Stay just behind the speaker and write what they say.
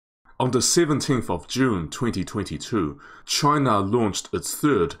On the 17th of June 2022, China launched its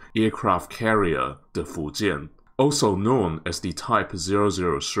third aircraft carrier, the Fujian, also known as the Type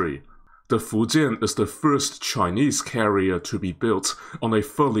 003. The Fujian is the first Chinese carrier to be built on a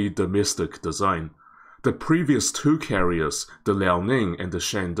fully domestic design. The previous two carriers, the Liaoning and the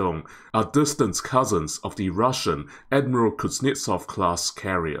Shandong, are distant cousins of the Russian Admiral Kuznetsov-class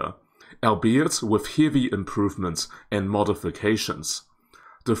carrier, albeit with heavy improvements and modifications.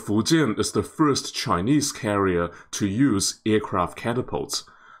 The Fujian is the first Chinese carrier to use aircraft catapults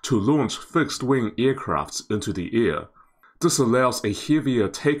to launch fixed-wing aircraft into the air. This allows a heavier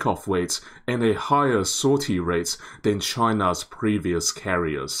takeoff weight and a higher sortie rate than China's previous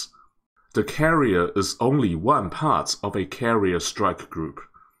carriers. The carrier is only one part of a carrier strike group.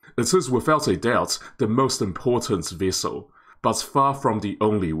 It is without a doubt the most important vessel, but far from the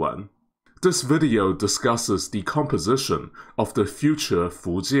only one. This video discusses the composition of the future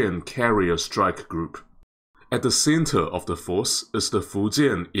Fujian carrier strike group. At the center of the force is the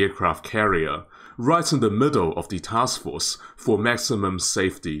Fujian aircraft carrier, right in the middle of the task force for maximum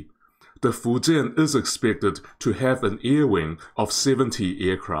safety. The Fujian is expected to have an airwing of 70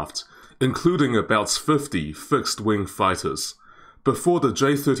 aircraft, including about 50 fixed-wing fighters. Before the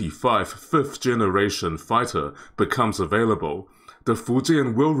J-35 fifth-generation fighter becomes available, the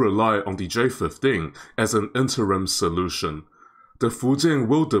Fujian will rely on the J-15 as an interim solution. The Fujian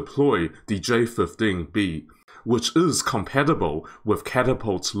will deploy the J-15B, which is compatible with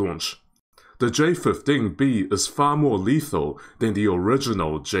catapult launch. The J-15B is far more lethal than the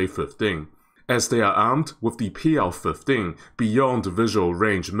original J-15, as they are armed with the PL-15 Beyond Visual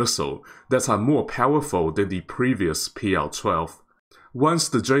Range missile that are more powerful than the previous PL-12. Once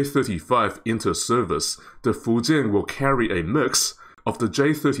the J-35 enters service, the Fujian will carry a mix of the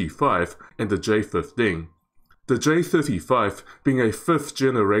J-35 and the J-15. The J-35, being a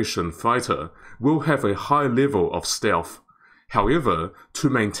fifth-generation fighter, will have a high level of stealth. However, to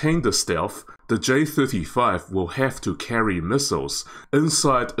maintain the stealth, the J-35 will have to carry missiles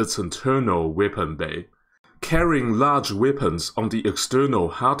inside its internal weapon bay. Carrying large weapons on the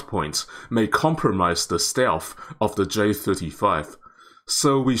external hardpoint may compromise the stealth of the J-35.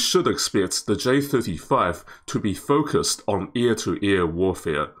 So we should expect the J-35 to be focused on air-to-air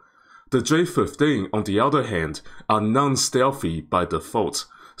warfare. The J-15, on the other hand, are non-stealthy by default,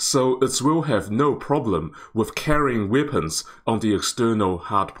 so it will have no problem with carrying weapons on the external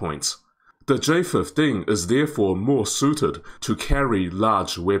hardpoint. The J-15 is therefore more suited to carry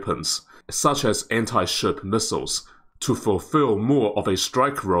large weapons, such as anti-ship missiles, to fulfill more of a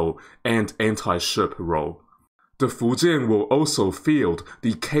strike role and anti-ship role. The Fujian will also field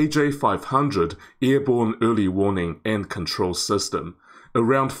the KJ-500 Airborne Early Warning and Control System,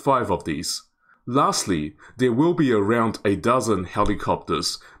 around 5 of these. Lastly, there will be around a dozen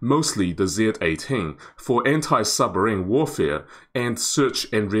helicopters, mostly the Z-18, for anti-submarine warfare and search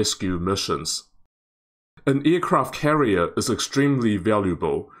and rescue missions. An aircraft carrier is extremely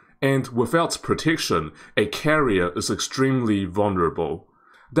valuable, and without protection, a carrier is extremely vulnerable.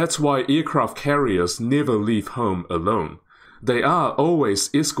 That's why aircraft carriers never leave home alone. They are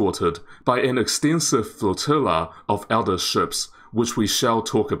always escorted by an extensive flotilla of other ships, which we shall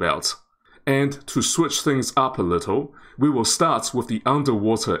talk about. And to switch things up a little, we will start with the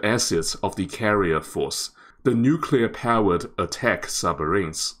underwater assets of the carrier force, the nuclear-powered attack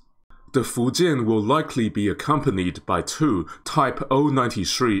submarines. The Fujian will likely be accompanied by 2 Type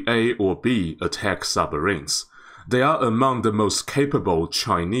 093A or B attack submarines. They are among the most capable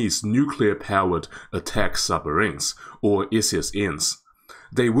Chinese nuclear-powered attack submarines, or SSNs.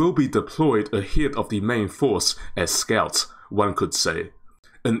 They will be deployed ahead of the main force as scouts, one could say.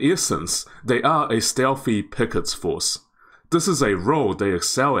 In essence, they are a stealthy picket force. This is a role they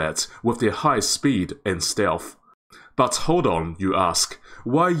excel at with their high speed and stealth. But hold on, you ask,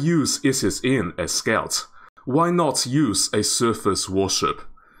 why use SSN as scouts? Why not use a surface warship?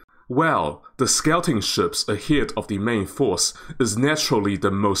 Well, the scouting ships ahead of the main force is naturally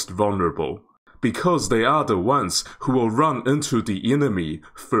the most vulnerable, because they are the ones who will run into the enemy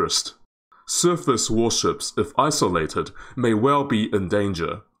first. Surface warships, if isolated, may well be in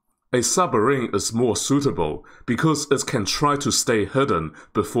danger. A submarine is more suitable because it can try to stay hidden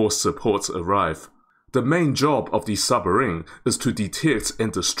before support arrive. The main job of the submarine is to detect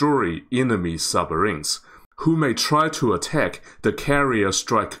and destroy enemy submarines, who may try to attack the carrier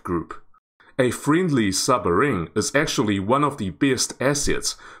strike group. A friendly submarine is actually one of the best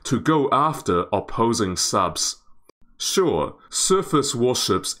assets to go after opposing subs. Sure, surface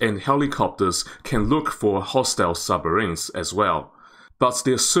warships and helicopters can look for hostile submarines as well, but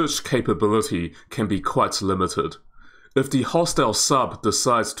their search capability can be quite limited. If the hostile sub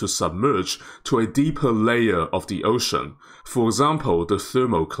decides to submerge to a deeper layer of the ocean, for example the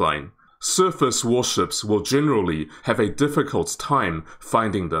thermocline, surface warships will generally have a difficult time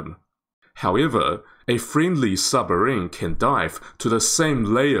finding them. However, a friendly submarine can dive to the same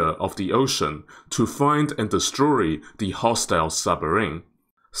layer of the ocean to find and destroy the hostile submarine.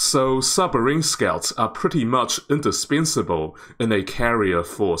 So submarine scouts are pretty much indispensable in a carrier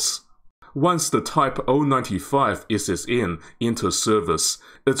force. Once the Type 095 SSN enters service,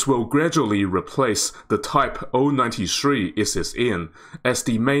 it will gradually replace the Type 093 SSN as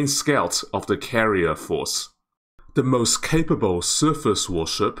the main scout of the carrier force. The most capable surface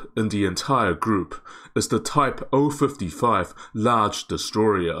warship in the entire group is the Type 055 large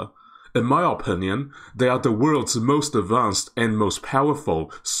destroyer. In my opinion, they are the world's most advanced and most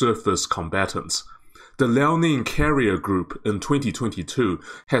powerful surface combatants. The Liaoning carrier group in 2022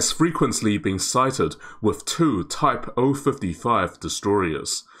 has frequently been sighted with 2 Type 055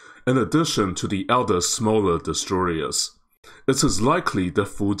 destroyers, in addition to the other smaller destroyers. It is likely the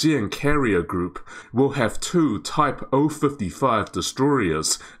Fujian carrier group will have 2 Type 055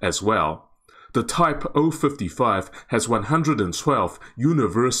 destroyers as well. The Type 055 has 112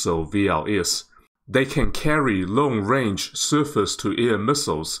 universal VLS. They can carry long-range surface-to-air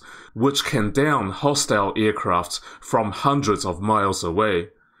missiles, which can down hostile aircraft from hundreds of miles away.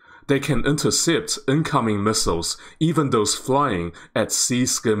 They can intercept incoming missiles, even those flying at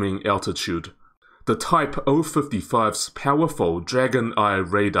sea-skimming altitude. The Type 055's powerful Dragon Eye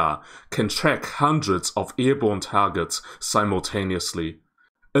radar can track hundreds of airborne targets simultaneously.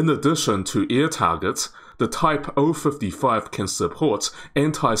 In addition to air targets, the Type 055 can support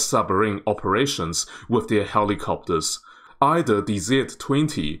anti-submarine operations with their helicopters, either the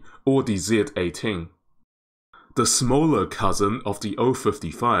Z-20 or the Z-18. The smaller cousin of the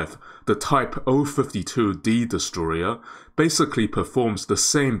 055, the Type 052D destroyer, basically performs the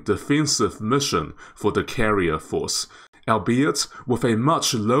same defensive mission for the carrier force, albeit with a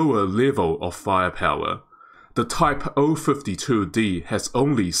much lower level of firepower. The Type 052D has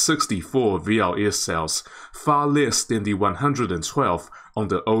only 64 VLS cells, far less than the 112 on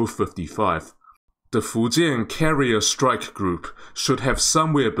the 055. The Fujian Carrier Strike Group should have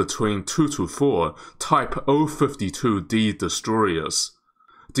somewhere between 2 to 4 Type 052D destroyers.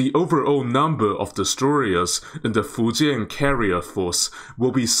 The overall number of destroyers in the Fujian Carrier Force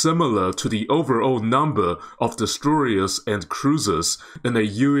will be similar to the overall number of destroyers and cruisers in a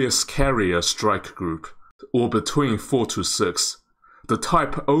US Carrier Strike Group, or between 4 to 6. The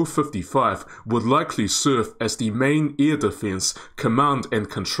Type 055 would likely serve as the main air defense command and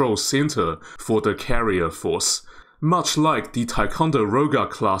control center for the carrier force, much like the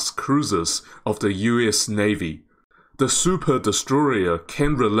Ticonderoga-class cruisers of the US Navy. The super destroyer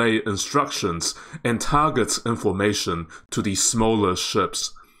can relay instructions and target information to the smaller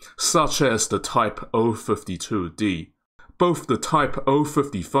ships, such as the Type 052D. Both the Type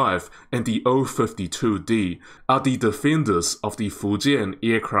 055 and the 052D are the defenders of the Fujian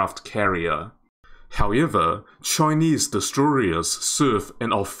aircraft carrier. However, Chinese destroyers serve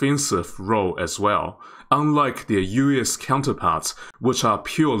an offensive role as well, unlike their US counterparts, which are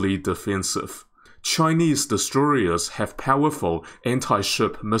purely defensive. Chinese destroyers have powerful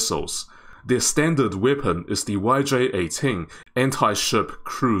anti-ship missiles. Their standard weapon is the YJ-18 anti-ship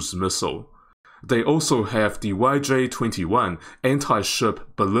cruise missile. They also have the YJ-21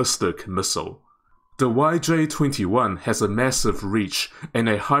 anti-ship ballistic missile. The YJ-21 has a massive reach and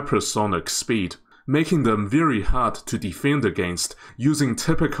a hypersonic speed, making them very hard to defend against using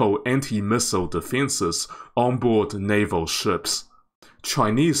typical anti-missile defenses on board naval ships.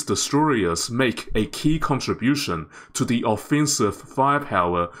 Chinese destroyers make a key contribution to the offensive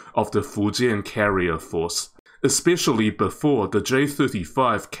firepower of the Fujian carrier force, especially before the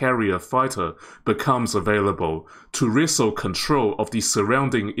J-35 carrier fighter becomes available to wrestle control of the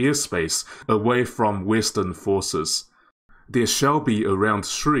surrounding airspace away from Western forces. There shall be around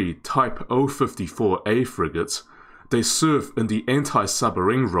 3 Type 054A frigates. They serve in the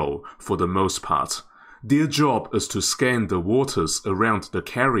anti-submarine role for the most part. Their job is to scan the waters around the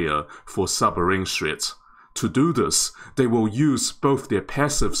carrier for submarine threats. To do this, they will use both their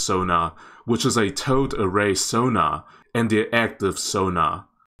passive sonar, which is a towed array sonar, and their active sonar.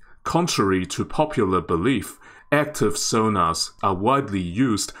 Contrary to popular belief, active sonars are widely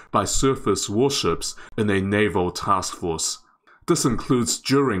used by surface warships in a naval task force. This includes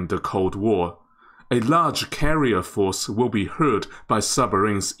during the Cold War. A large carrier force will be heard by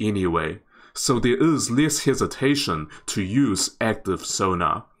submarines anyway, so there is less hesitation to use active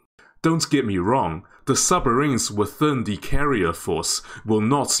sonar. Don't get me wrong, the submarines within the carrier force will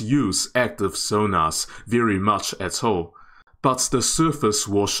not use active sonars very much at all, but the surface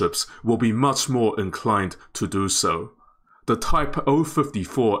warships will be much more inclined to do so. The Type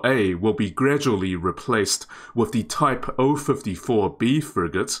 054A will be gradually replaced with the Type 054B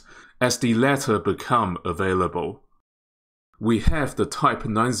frigate as the latter become available. We have the Type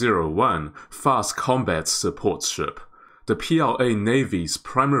 901 Fast Combat Support Ship, the PLA Navy's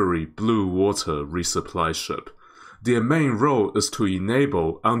primary blue water resupply ship. Their main role is to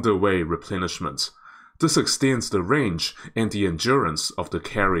enable underway replenishment. This extends the range and the endurance of the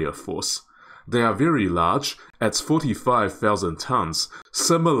carrier force. They are very large, at 45,000 tons,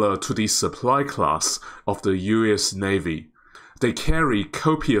 similar to the supply class of the US Navy. They carry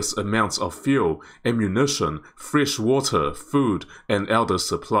copious amounts of fuel, ammunition, fresh water, food, and other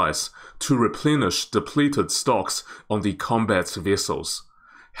supplies to replenish depleted stocks on the combat vessels.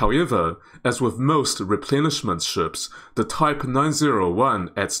 However, as with most replenishment ships, the Type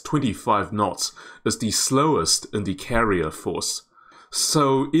 901 at 25 knots is the slowest in the carrier force.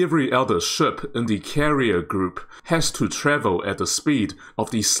 So every other ship in the carrier group has to travel at the speed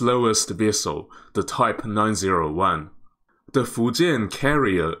of the slowest vessel, the Type 901. The Fujian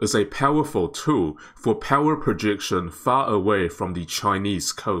carrier is a powerful tool for power projection far away from the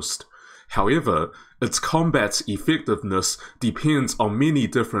Chinese coast. However, its combat effectiveness depends on many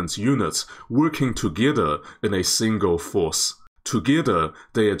different units working together in a single force. Together,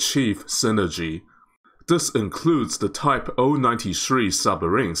 they achieve synergy. This includes the Type 093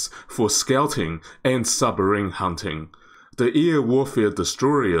 submarines for scouting and submarine hunting, the air warfare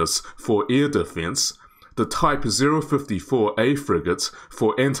destroyers for air defense, the Type 054A frigates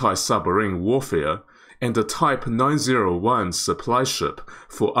for anti-submarine warfare, and the Type 901 supply ship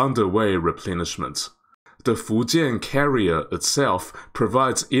for underway replenishment. The Fujian carrier itself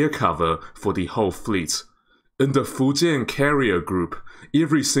provides air cover for the whole fleet. In the Fujian carrier group,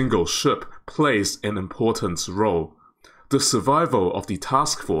 every single ship plays an important role. The survival of the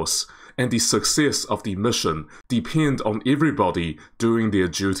task force and the success of the mission depend on everybody doing their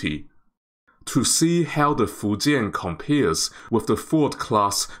duty. To see how the Fujian compares with the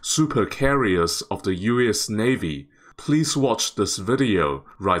Ford-class supercarriers of the US Navy, please watch this video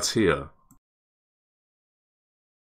right here.